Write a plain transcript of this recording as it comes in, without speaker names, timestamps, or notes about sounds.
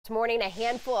This morning, a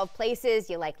handful of places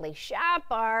you likely shop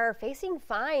are facing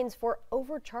fines for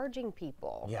overcharging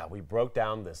people. Yeah, we broke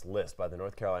down this list by the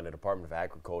North Carolina Department of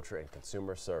Agriculture and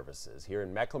Consumer Services. Here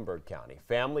in Mecklenburg County,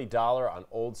 Family Dollar on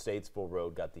Old Statesville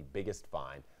Road got the biggest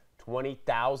fine,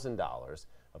 $20,000.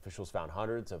 Officials found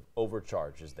hundreds of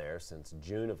overcharges there since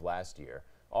June of last year.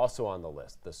 Also on the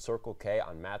list, the Circle K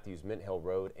on Matthews Mint Hill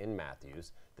Road in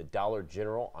Matthews, the Dollar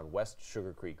General on West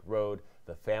Sugar Creek Road,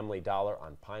 the Family Dollar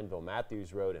on Pineville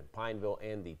Matthews Road in Pineville,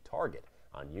 and the Target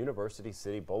on University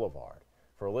City Boulevard.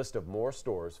 For a list of more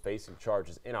stores facing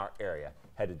charges in our area,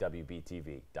 head to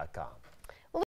WBTV.com.